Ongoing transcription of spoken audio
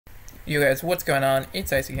You guys, what's going on?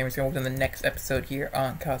 It's Icy Gamers here with the next episode here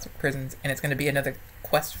on Cosmic Prisons, and it's going to be another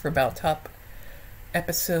Quest for Baltop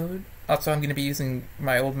episode. Also, I'm going to be using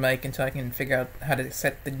my old mic until I can figure out how to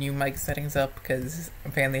set the new mic settings up, because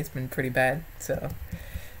apparently it's been pretty bad, so...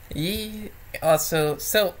 Yeah. Also,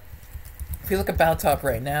 if you look at Baltop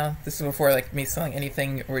right now, this is before like me selling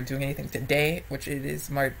anything or doing anything today, which it is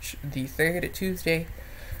March the 3rd, a Tuesday.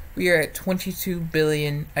 We are at 22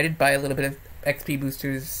 billion. I did buy a little bit of XP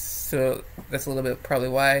boosters, so that's a little bit probably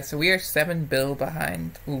why. So we are 7 bill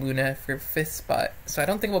behind Luna for 5th spot. So I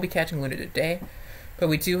don't think we'll be catching Luna today, but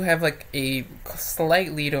we do have like a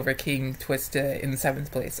slight lead over King Twista in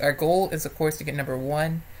 7th place. Our goal is of course to get number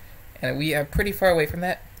 1, and we are pretty far away from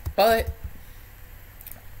that, but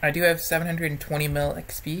I do have 720 mil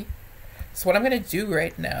XP. So what I'm going to do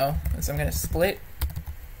right now is I'm going to split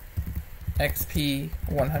XP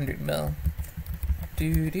 100 mil.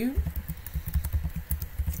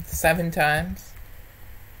 7 times.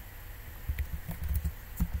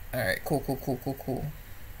 Alright, cool.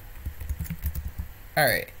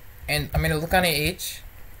 Alright, and I'm going to look on AH.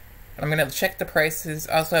 I'm going to check the prices.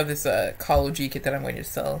 I also have this Call OG kit that I'm going to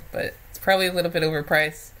sell, but it's probably a little bit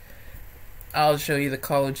overpriced. I'll show you the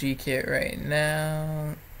Call OG kit right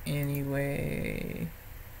now. Anyway.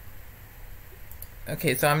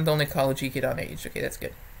 Okay, so I'm the only Call OG kit on AH. Okay, that's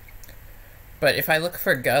good. But if I look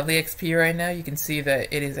for Godly XP right now, you can see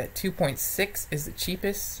that it is at 2.6 is the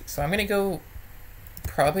cheapest. So I'm going to go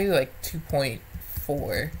probably like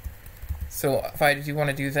 2.4. So if I do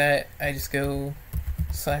want to do that, I just go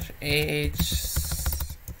 /AH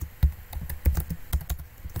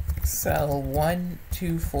sell 1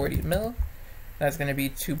 240 mil. That's going to be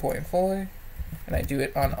 2.4. And I do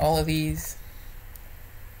it on all of these.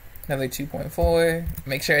 Another 2.4.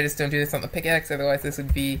 Make sure I just don't do this on the pickaxe, otherwise this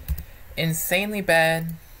would be insanely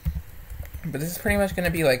bad. But this is pretty much going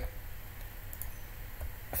to be like...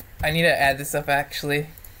 I need to add this up actually.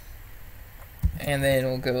 And then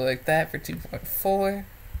we'll go like that for 2.4.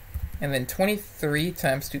 And then 23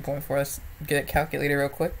 times 2.4. Let's get a calculator real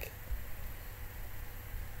quick.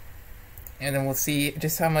 And then we'll see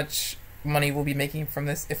just how much money we'll be making from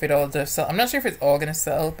this if it all does sell. I'm not sure if it's all going to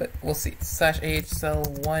sell, but we'll see. /AH sell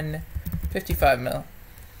 155 mil.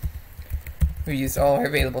 We used all our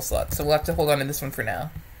available slots, so we'll have to hold on to this one for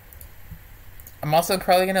now. I'm also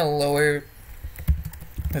probably going to lower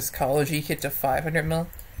this Call OG kit to 500 mil.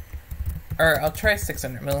 Or I'll try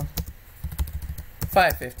 600 mil.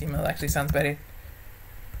 550 mil actually sounds better.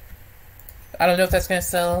 I don't know if that's going to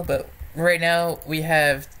sell, but right now we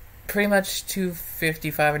have pretty much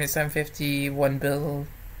 250, 500, 750, 1 bill,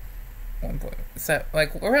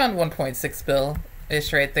 like around 1.6 bill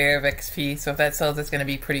ish right there of XP. So if that sells, it's going to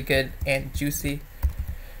be pretty good and juicy.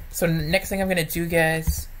 So next thing I'm going to do,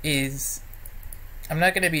 guys, is I'm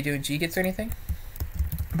not going to be doing G-Gits or anything,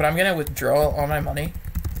 but I'm going to withdraw all my money.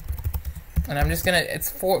 And I'm just going to,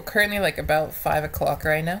 it's currently like about 5 o'clock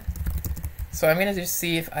right now. So I'm going to just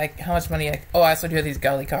see if how much money I also do have these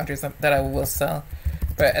Godly Contras that I will sell.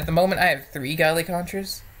 But at the moment, I have 3 Godly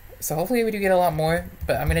Contras, so hopefully we do get a lot more.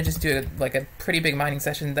 But I'm gonna just do like a pretty big mining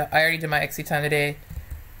session. I already did my XE time today,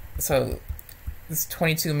 so this is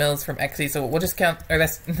 22 mils from XE. So we'll just count, or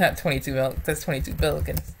that's not 22 mil, that's 22 bill.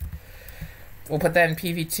 We'll put that in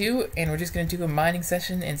PV2, and we're just gonna do a mining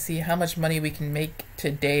session and see how much money we can make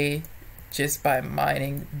today just by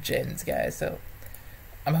mining gens, guys. So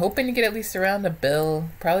I'm hoping to get at least around $1 bill.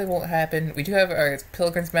 Probably won't happen. We do have our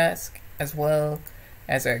Pilgrim's Mask as well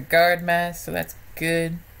as our guard mask, so that's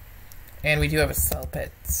good. And we do have a sell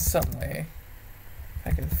pet somewhere. If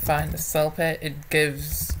I can find the sell pet, it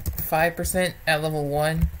gives 5% at level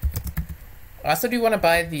 1. I also do want to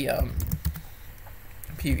buy the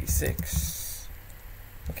PV6.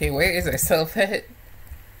 Okay, where is our sell pet?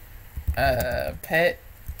 Pet.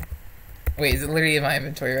 Wait, is it literally in my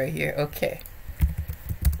inventory right here? Okay.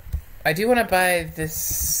 I do want to buy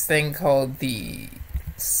this thing called the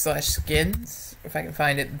 /skins. If I can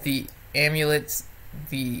find it, the amulets,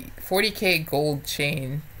 the 40k gold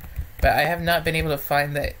chain, but I have not been able to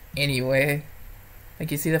find that anywhere. Like,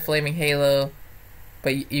 you see the flaming halo,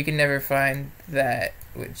 but you can never find that,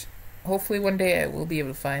 which hopefully one day I will be able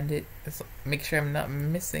to find it. Let's make sure I'm not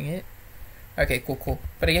missing it. Okay, cool.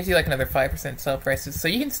 But it gives you like another 5% sell prices, so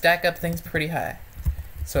you can stack up things pretty high.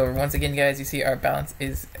 So once again, guys, you see our balance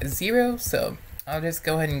is 0, so I'll just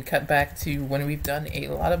go ahead and cut back to when we've done a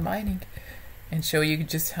lot of mining and show you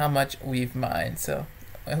just how much we've mined. So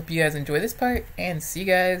I hope you guys enjoy this part, and see you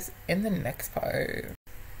guys in the next part.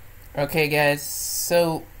 Okay, guys,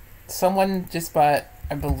 so someone just bought,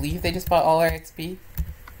 I believe they just bought all our XP.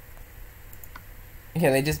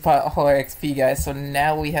 Yeah, they just bought all our XP, guys. So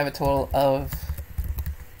now we have a total of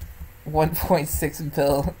 1.6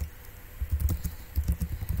 bill.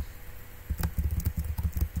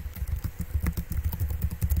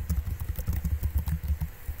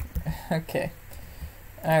 Okay.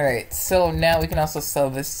 Alright, so now we can also sell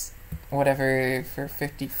this whatever for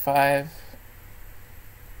 55.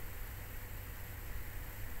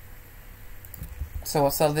 So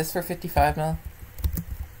we'll sell this for 55 mil.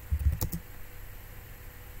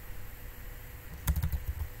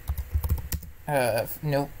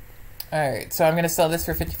 Nope. Alright, so I'm gonna sell this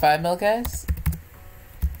for 55 mil, guys.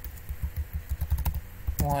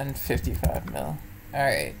 155 mil.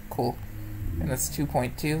 Alright, cool. And that's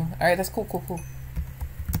 2.2. Alright, that's cool, cool, cool.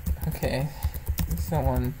 Okay.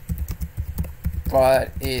 Someone bought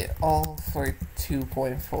it all for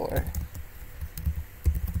 2.4.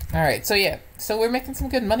 Alright, so yeah. So we're making some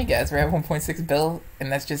good money, guys. We're at 1.6 bill,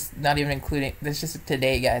 and that's just not even including... That's just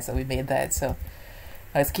today, guys, that we made that. So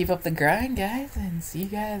let's keep up the grind, guys, and see you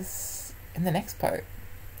guys in the next part.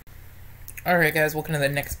 Alright, guys, welcome to the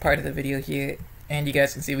next part of the video here. And you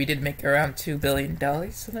guys can see we did make around $2 billion,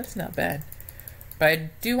 so that's not bad. But I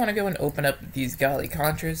do want to go and open up these Gali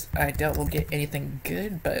Contras. I doubt we'll get anything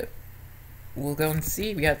good, but we'll go and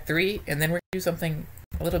see. We got 3, and then we're going to do something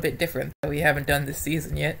a little bit different that we haven't done this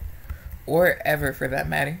season yet. Or ever, for that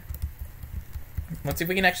matter. Let's see if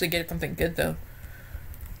we can actually get something good, though,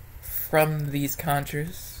 from these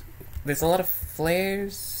Contras. There's a lot of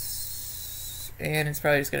flares, and it's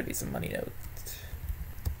probably just going to be some money notes.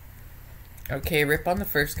 Okay, rip on the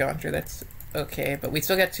first Contra, that's okay, but we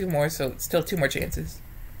still got 2 more, so still 2 more chances.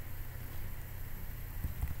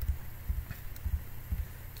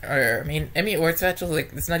 I mean, Emmy or Satchel,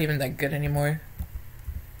 like, it's not even that good anymore.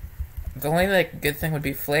 The only, like, good thing would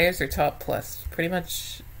be flares or top plus, pretty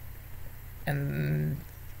much. And,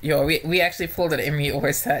 yo, we actually pulled an Emmy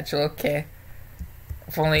or Satchel, okay.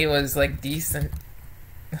 If only it was, like, decent.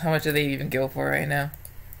 How much do they even go for right now?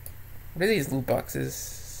 What are these loot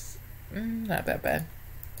boxes? Not that bad.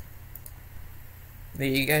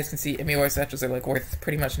 You guys can see Emmy or Satchels are, like, worth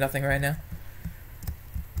pretty much nothing right now.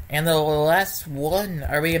 And the last one,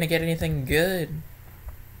 are we gonna get anything good?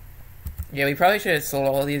 Yeah, we probably should have sold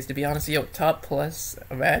all of these, to be honest. Yo, top plus,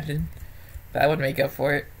 imagine. That would make up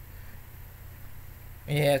for it.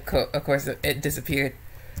 Yeah, of course, it disappeared.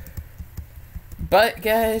 But,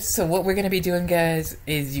 guys, so what we're going to be doing, guys,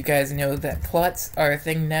 is you guys know that plots are a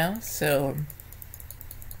thing now, so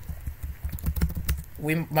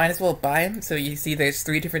we might as well buy them. So you see there's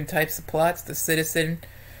 3 different types of plots: the citizen,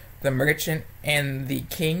 the merchant, and the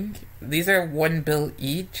king. These are 1 bill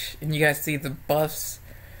each, and you guys see the buffs.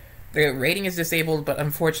 The rating is disabled, but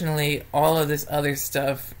unfortunately all of this other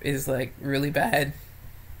stuff is, like, really bad.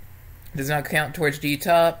 It does not count towards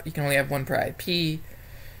G-top. You can only have 1 per IP.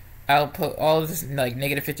 Output, all of this, like,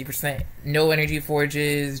 negative 50%. No energy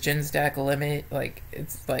forges, gen stack limit. Like,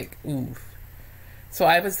 it's like, oof. So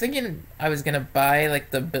I was thinking I was gonna buy,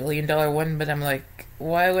 like, the $1 billion one, but I'm like,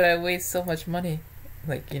 why would I waste so much money?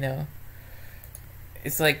 Like, you know,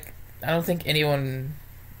 it's like, I don't think anyone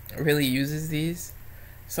really uses these.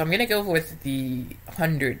 So I'm gonna go with the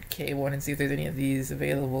 100k one and see if there's any of these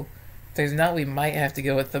available. If there's not, we might have to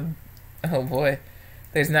go with the... Oh boy.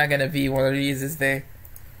 There's not gonna be one of these, is there?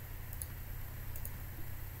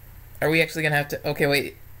 Are we actually gonna have to... Okay,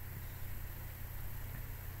 wait.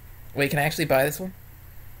 Wait, can I actually buy this one?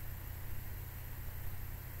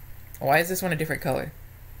 Why is this one a different color?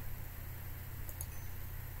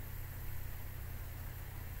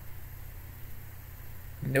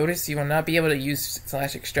 Notice you will not be able to use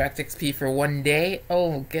 /extract XP for 1 day.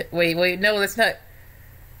 Oh, wait, no, that's not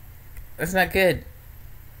good.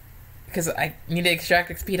 Because I need to extract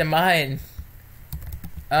XP to mine.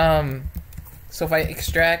 So if I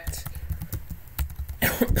extract...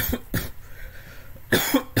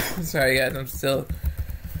 Sorry guys, I'm still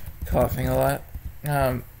coughing a lot.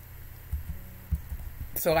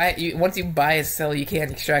 So once you buy a cell, you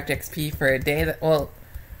can't extract XP for a day.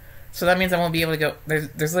 So that means I won't be able to go...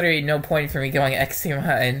 There's literally no point for me going XP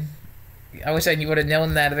mine. I wish I would have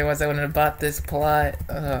known that, otherwise I wouldn't have bought this plot.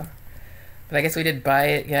 But I guess we did buy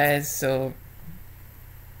it, guys, so...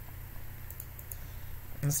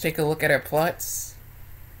 Let's take a look at our plots.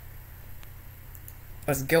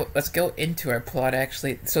 Let's go into our plot,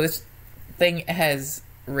 actually. So this thing has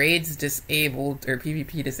raids disabled, or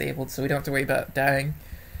PvP disabled, so we don't have to worry about dying.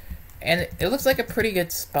 And it looks like a pretty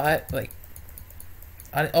good spot, like...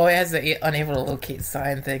 Oh, it has the unable to locate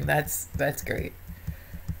sign thing. That's great.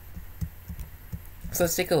 So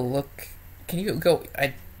let's take a look. Can you go...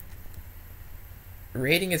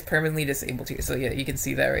 Rating is permanently disabled here, so yeah, you can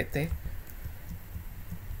see that right there.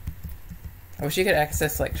 I wish you could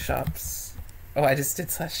access like shops. Oh, I just did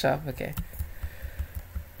 /shop. Okay.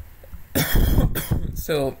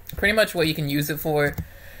 So pretty much what you can use it for,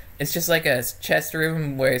 it's just like a chest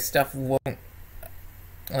room where stuff will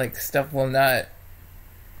not.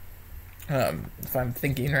 If I'm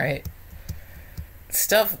thinking right,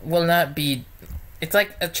 stuff will not be. It's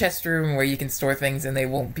like a chest room where you can store things and they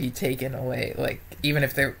won't be taken away. Like even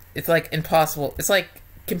if they're, it's like impossible. It's like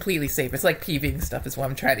completely safe. It's like PVing stuff is what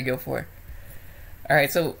I'm trying to go for. All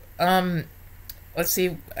right, so let's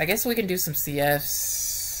see. I guess we can do some CFs.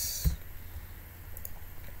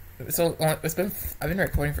 So I've been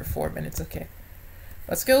recording for 4 minutes. Okay,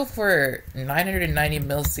 let's go for 990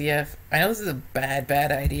 mil CF. I know this is a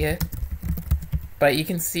bad idea, but you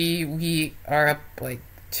can see we are up like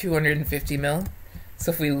 250 mil.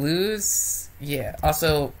 So if we lose, yeah.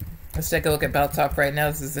 Also, let's take a look at Battle Top right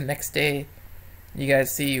now. This is the next day. You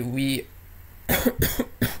guys see we.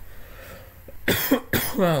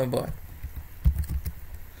 Oh boy.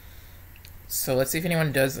 So let's see if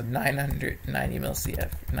anyone does a 990 mil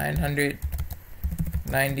CF.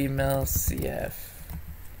 990 mil CF.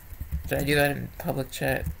 Did I do that in public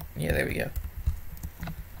chat? Yeah, there we go.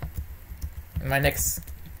 My next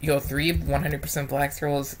Yo 3 100% black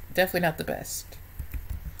scroll is definitely not the best.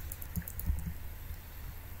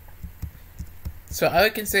 So I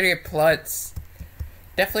would consider plots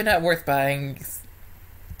definitely not worth buying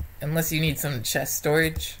unless you need some chest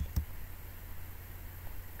storage.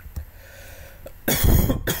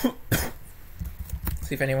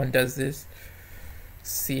 See if anyone does this.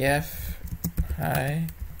 CF. Hi.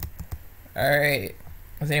 Alright.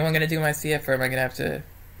 Is anyone gonna do my CF or am I gonna have to?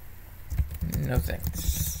 No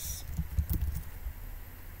thanks.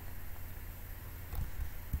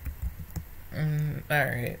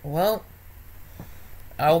 Alright. Well,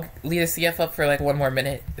 I'll leave the CF up for like 1 more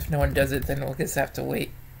minute. If no one does it, then we'll just have to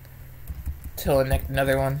wait till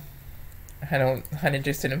another one. I'm not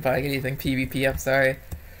interested in buying anything PvP, I'm sorry.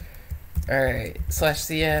 Alright,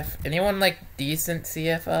 /CF. Anyone like decent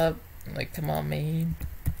CF up? Like, come on, man.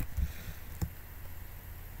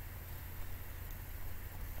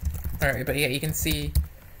 Alright, but yeah, you can see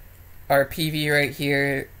our PV right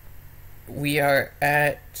here. We are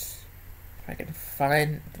at, if I can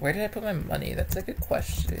find, where did I put my money? That's a good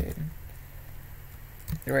question.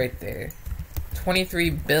 Right there.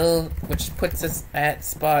 23 bill, which puts us at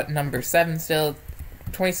spot number 7 still.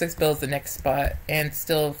 26 bill is the next spot, and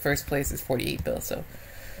still first place is 48 bill, so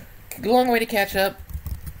a long way to catch up.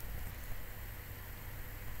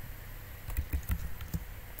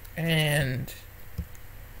 And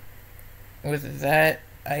with that,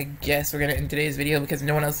 I guess we're gonna end today's video because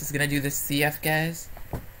no one else is gonna do this CF, guys.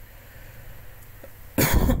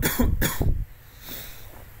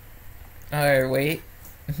 Alright, wait.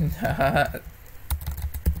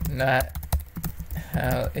 Not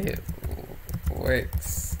how it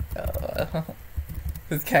works.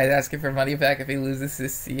 This guy's asking for money back if he loses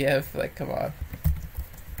his CF. Like, come on.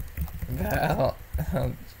 Val.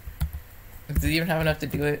 Does he even have enough to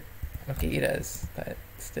do it? Okay, he does, but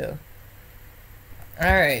still.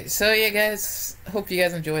 Alright, so yeah, guys. Hope you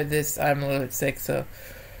guys enjoyed this. I'm a little bit sick, so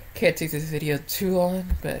can't take this video too long,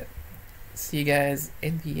 but see you guys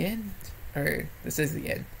in the end. Or, this is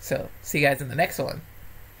the end. So, see you guys in the next one.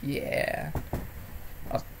 Yeah.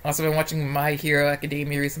 Also been watching My Hero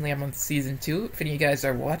Academia recently. I'm on season 2. If any of you guys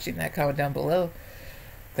are watching that, comment down below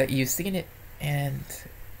that you've seen it and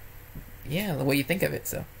yeah, what you think of it.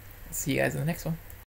 So see you guys in the next one.